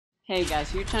Hey guys,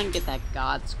 if you're trying to get that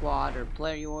God Squad or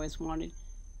player you always wanted,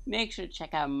 make sure to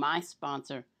check out my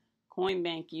sponsor,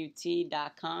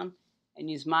 CoinbankUT.com,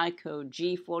 and use my code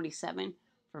G47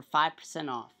 for 5%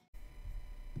 off.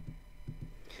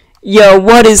 Yo,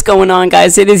 what is going on,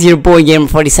 guys? It is your boy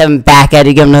Gamer47 back at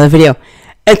it again, another video.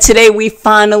 And today we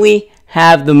finally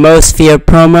have the Most Feared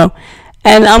promo,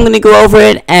 and I'm going to go over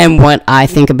it and what I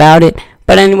think about it.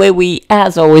 But anyway,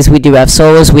 as always, we do have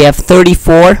solos. We have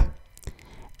 34.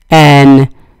 And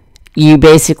you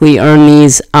basically earn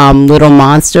these little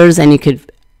monsters, and you could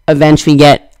eventually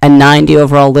get a 90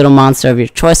 overall little monster of your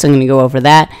choice. I'm going to go over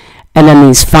that. And then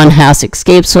these Funhouse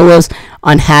Escape solos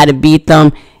on how to beat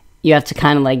them. You have to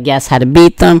kind of like guess how to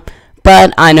beat them.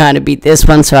 But I know how to beat this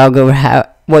one, so I'll go over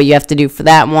what you have to do for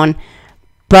that one.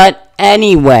 But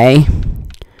anyway,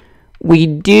 we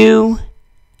do...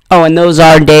 Oh, and those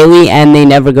are daily, and they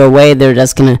never go away. They're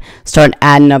just going to start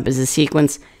adding up as a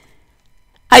sequence.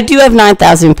 I do have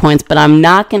 9,000 points, but I'm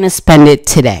not going to spend it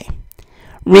today.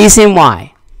 Reason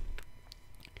why.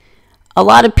 A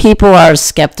lot of people are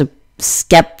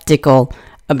skeptical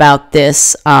about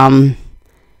this promo.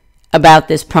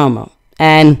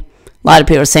 And a lot of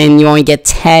people are saying you only get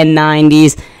 10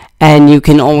 90s and you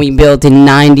can only build a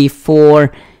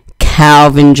 94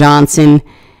 Calvin Johnson.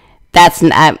 That's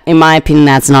not, in my opinion,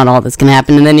 that's not all that's going to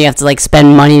happen. And then you have to like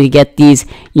spend money to get these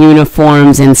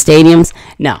uniforms and stadiums.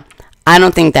 No. I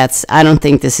don't think this is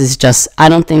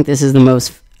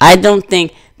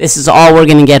all we're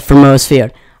going to get for Most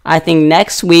Feared. I think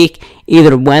next week,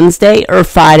 either Wednesday or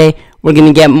Friday, we're going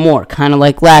to get more. Kind of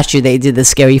like last year, they did the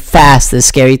Scary Fast, the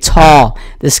Scary Tall,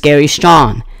 the Scary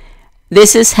Strong.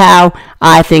 This is how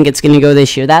I think it's going to go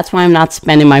this year. That's why I'm not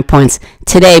spending my points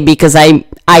today, because I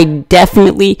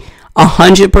definitely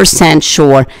 100%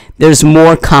 sure there's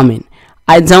more coming.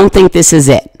 I don't think this is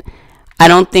it. I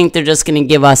don't think they're just going to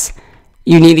give us...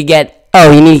 You need to get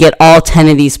all 10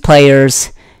 of these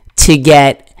players to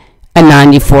get a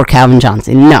 94 Calvin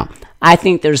Johnson. No, I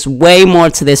think there's way more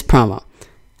to this promo.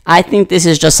 I think this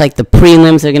is just like the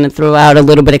prelims. They're going to throw out a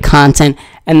little bit of content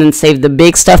and then save the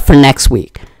big stuff for next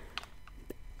week.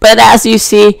 But as you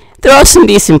see, there are some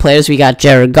decent players. We got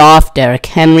Jared Goff, Derrick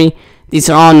Henry.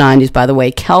 These are all 90s, by the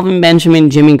way. Kelvin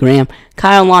Benjamin, Jimmy Graham,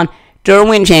 Kyle Long,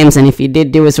 Derwin James. And if you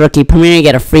did do his rookie premiere, you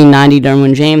get a free 90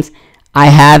 Derwin James. I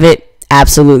have it.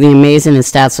 Absolutely amazing.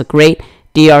 His stats look great.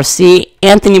 DRC,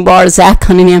 Anthony Barr, Zach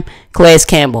Cunningham, Calais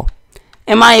Campbell.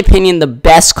 In my opinion, the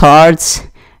best cards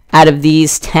out of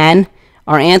these 10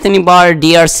 are Anthony Barr,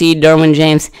 DRC, Derwin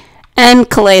James, and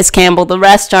Calais Campbell. The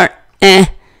rest are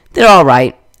they're all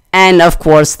right. And, of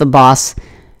course, the boss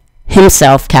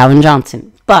himself, Calvin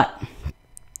Johnson. And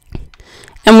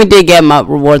we did get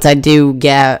rewards. I do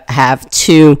have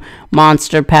 2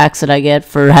 monster packs that I get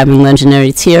for having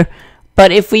legendary tier.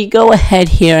 But if we go ahead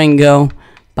here and go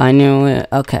by new,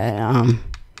 okay,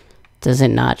 does it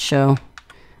not show?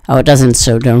 Oh, it doesn't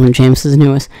show Derwin James is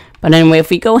newest. But anyway, if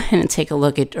we go ahead and take a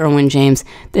look at Derwin James,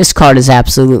 this card is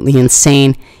absolutely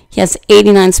insane. He has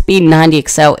 89 speed, 90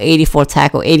 excel, 84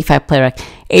 tackle, 85 play rec,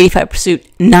 85 pursuit,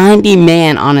 90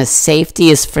 man on his safety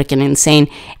is freaking insane,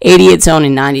 88 zone,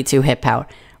 and 92 hit power.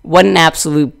 What an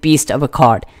absolute beast of a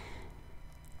card.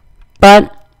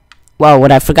 But... well,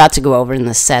 what I forgot to go over in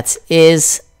the sets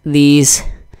is these.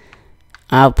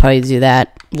 I'll probably do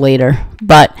that later.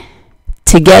 But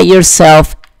to get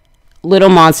yourself Little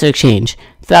Monster Exchange.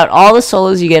 Throughout all the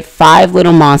solos, you get 5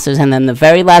 little monsters. And then the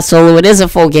very last solo, it is a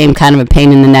full game, kind of a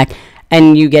pain in the neck.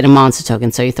 And you get a monster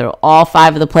token. So you throw all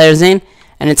 5 of the players in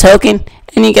and a token.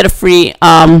 And you get a free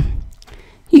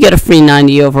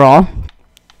 90 overall.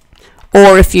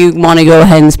 Or if you want to go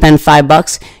ahead and spend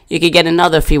 $5, you could get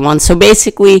another free one. So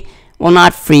basically... well,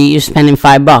 not free, you're spending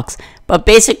 $5. But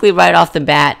basically, right off the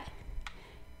bat,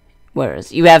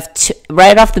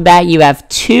 you have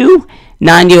 2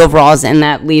 90 overalls, and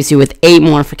that leaves you with 8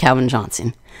 more for Calvin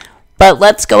Johnson. But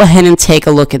let's go ahead and take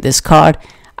a look at this card.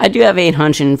 I do have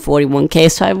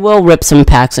 841k, so I will rip some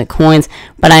packs of coins,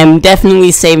 but I'm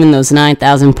definitely saving those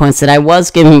 9,000 points that I was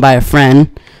given by a friend.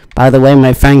 By the way,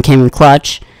 my friend came in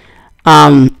clutch.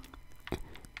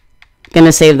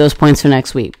 Gonna save those points for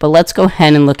next week. But let's go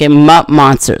ahead and look at MUP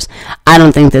Monsters. I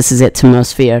don't think this is it to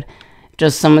Most Feared.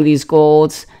 Just some of these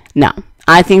golds. No.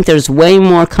 I think there's way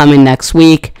more coming next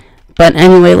week. But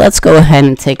anyway, let's go ahead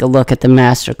and take a look at the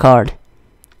Master card.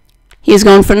 He's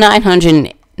going for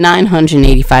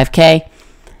 985k.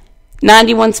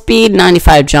 91 speed,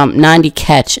 95 jump, 90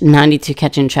 catch, 92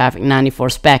 catch in traffic, 94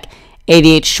 spec,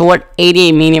 88 short,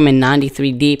 88 medium, and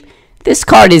 93 deep. This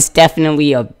card is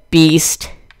definitely a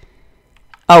beast.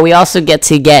 Oh, we also get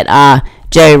to get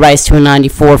Jerry Rice to a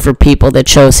 94 for people that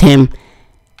chose him.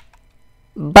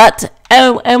 But,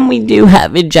 and we do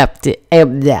have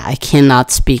I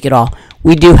cannot speak at all.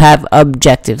 We do have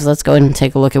objectives. Let's go ahead and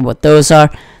take a look at what those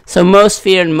are. So most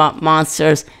feared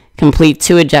monsters, complete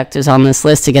 2 objectives on this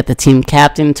list to get the team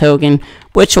captain token,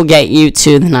 which will get you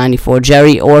to the 94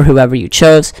 Jerry or whoever you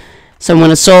chose. So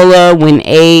win a solo, win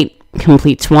 8,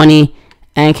 complete 20,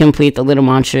 and complete the Little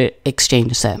Monster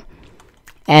Exchange set.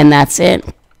 And that's it.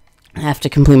 I have to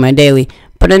complete my daily.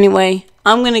 But anyway,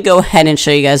 I'm going to go ahead and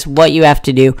show you guys what you have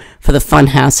to do for the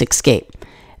Funhouse Escape.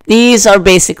 These are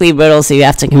basically riddles that you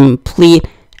have to complete,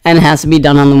 and it has to be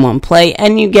done on the 1 play,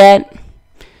 and you get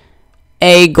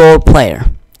a gold player.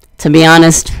 To be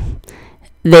honest,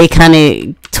 they kind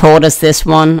of told us this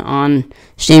one on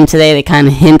stream today. They kind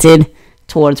of hinted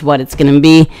towards what it's going to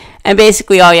be. And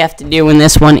basically all you have to do in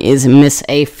this one is miss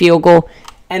a field goal.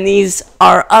 And these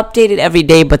are updated every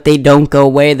day, but they don't go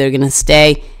away. They're going to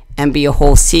stay and be a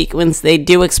whole sequence. They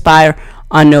do expire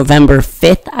on November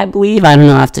 5th, I believe. I don't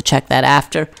know. I have to check that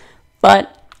after.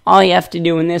 But all you have to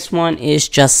do in this one is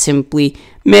just simply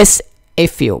miss a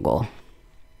field goal.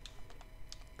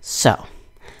 So,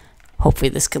 hopefully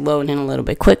this could load in a little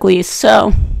bit quickly.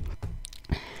 So,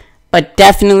 but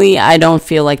definitely I don't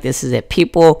feel like this is it.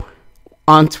 People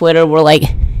on Twitter were like,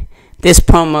 this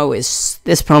promo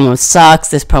sucks,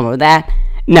 this promo that.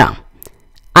 No,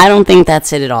 I don't think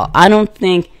that's it at all. I don't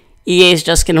think EA is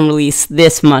just going to release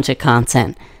this much of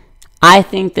content. I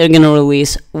think they're going to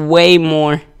release way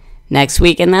more next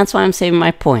week, and that's why I'm saving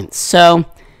my points. So,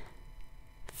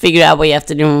 figure out what you have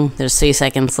to do. There's 3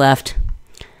 seconds left.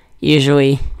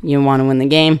 Usually, you want to win the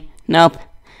game. Nope.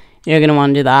 You're going to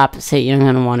want to do the opposite. You're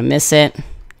going to want to miss it.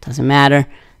 Doesn't matter.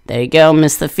 There you go.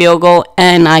 Missed the field goal,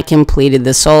 and I completed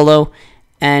the solo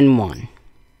and won.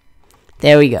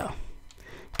 There we go.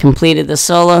 Completed the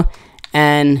solo,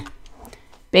 and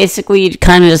basically, you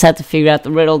kind of just have to figure out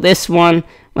the riddle. This one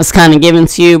was kind of given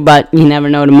to you, but you never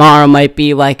know. Tomorrow might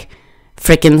be like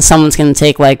freaking someone's going to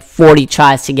take like 40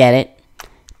 tries to get it.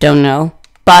 Don't know.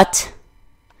 But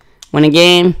win a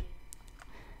game,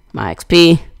 my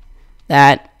XP,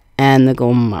 that, and the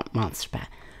gold monster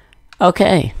pack.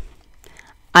 Okay.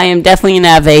 I am definitely going to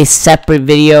have a separate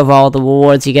video of all the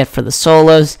rewards you get for the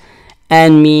solos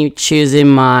and me choosing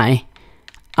my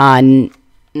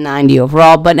 90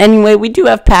 overall. But anyway, we do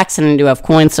have packs and I do have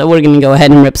coins, so we're going to go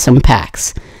ahead and rip some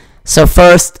packs. So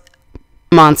first,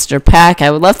 monster pack.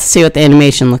 I would love to see what the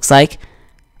animation looks like.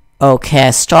 Okay,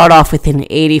 I start off with an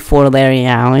 84 Larry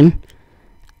Allen.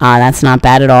 That's not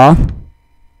bad at all.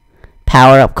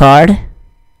 Power up card.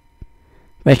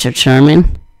 Richard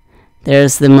Sherman.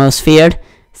 There's the most feared.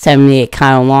 78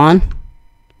 Kyle Long.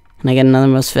 And I get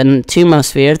another 2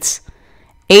 most feared.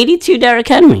 82 Derrick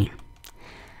Henry.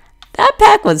 That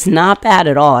pack was not bad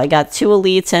at all. I got 2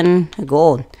 elites and a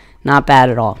gold. Not bad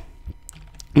at all.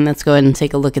 And let's go ahead and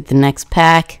take a look at the next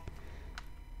pack.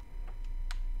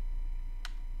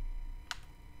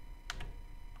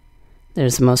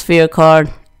 There's the most feared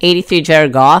card. 83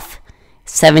 Jared Goff.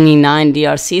 79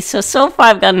 DRC. So far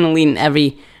I've got an elite in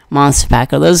every monster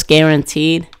pack. Are those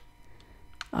guaranteed?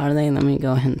 Are they? Let me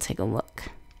go ahead and take a look.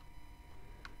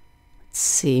 Let's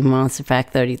see. Monster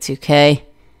pack 32K.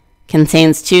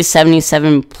 Contains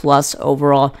 277 plus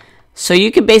overall. So you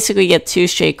could basically get 2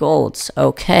 straight golds.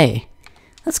 Okay.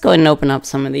 Let's go ahead and open up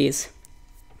some of these.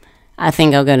 I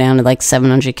think I'll go down to like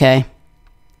 700K.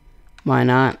 Why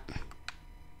not?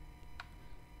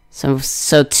 So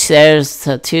there's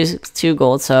 2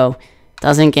 gold, so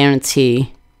doesn't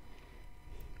guarantee.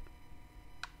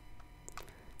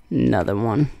 Another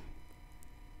one.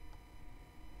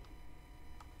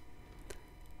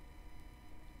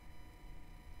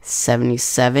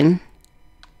 $77.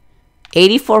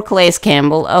 84 Calais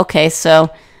Campbell. Okay,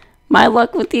 so my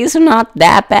luck with these are not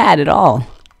that bad at all.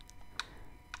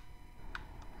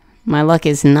 My luck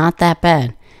is not that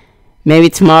bad. Maybe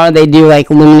tomorrow they do like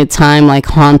limited time, like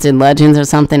Haunted Legends or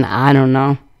something. I don't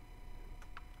know.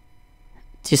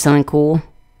 Do something cool.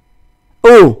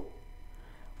 Ooh.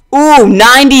 Ooh,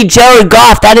 90 Jared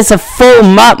Goff. That is a full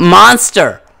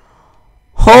monster.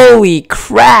 Holy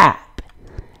crap.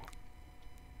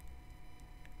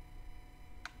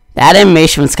 That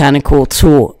animation was kind of cool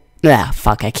too. Ah,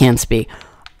 fuck, I can't speak.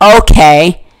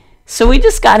 Okay. So we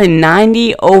just got a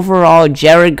 90 overall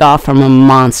Jared Goff from a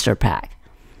monster pack.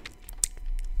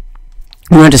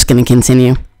 We're just going to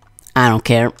continue. I don't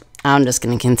care. I'm just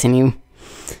going to continue.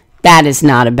 That is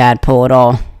not a bad pull at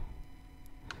all.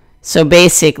 So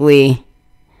basically,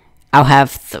 I'll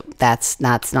have... that's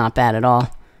not bad at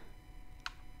all.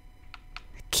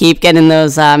 Keep getting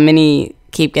those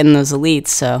keep getting those elites,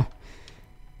 so...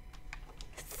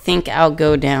 I think I'll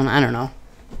go down... I don't know.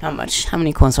 How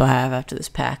many coins do I have after this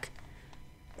pack?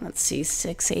 Let's see,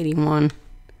 681.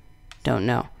 Don't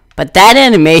know. But that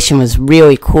animation was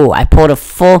really cool. I pulled a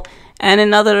full and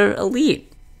another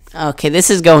elite. Okay, this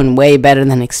is going way better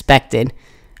than expected.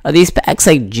 Are these packs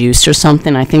like juiced or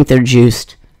something? I think they're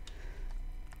juiced.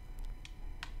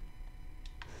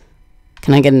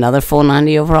 Can I get another full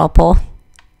 90 overall pull?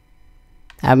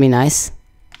 That'd be nice.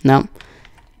 No.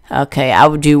 Okay, I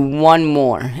would do one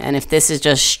more. And if this is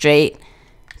just straight,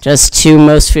 just 2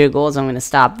 most sphere goals, I'm going to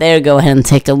stop there. Go ahead and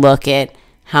take a look at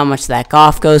how much that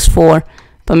golf goes for.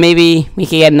 But maybe we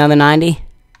could get another 90.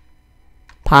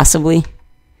 Possibly.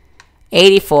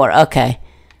 84. Okay.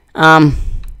 I'll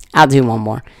do one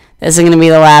more. This is going to be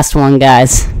the last one,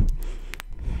 guys.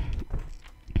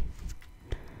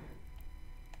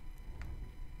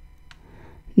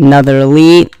 Another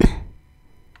elite.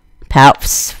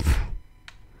 Pouts.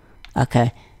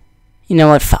 Okay. You know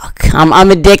what? Fuck.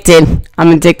 I'm addicted.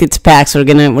 I'm addicted to packs. We're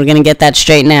gonna get that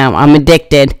straight now. I'm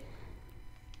addicted.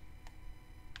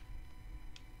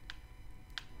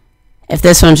 If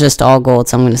this one's just all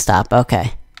golds, I'm gonna stop.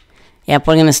 Okay. Yep,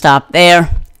 we're gonna stop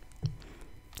there.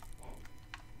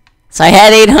 So I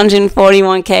had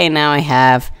 841k. Now I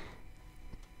have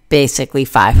basically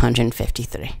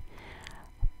 553.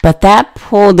 But that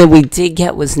pull that we did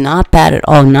get was not bad at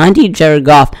all. 90 Jared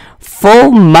Goff,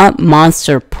 full MUT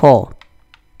Monster pull.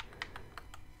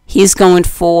 He's going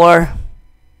for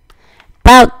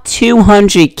about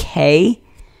 200k.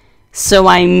 So,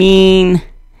 I mean,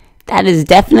 that is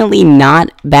definitely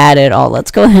not bad at all. Let's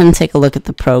go ahead and take a look at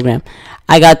the program.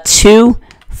 I got 2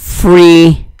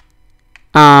 free.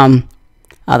 Oh,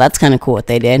 that's kind of cool what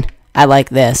they did. I like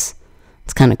this.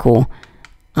 It's kind of cool.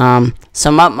 Some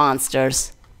MUT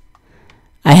Monsters.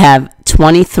 I have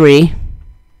 23,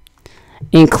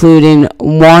 including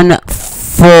 1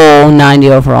 full 90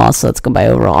 overall. So let's go by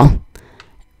overall.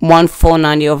 1 full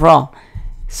 90 overall.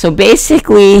 So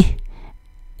basically,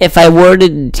 if I were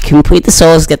to complete the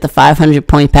solos, get the 500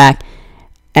 point pack,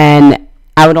 and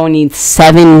I would only need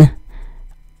 7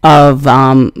 of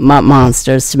MUT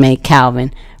Monsters to make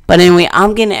Calvin. But anyway,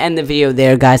 I'm going to end the video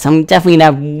there, guys. I'm definitely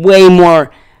going to have way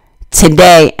more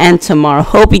today and tomorrow.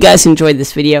 Hope you guys enjoyed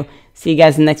this video. See you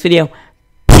guys in the next video.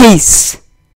 Peace.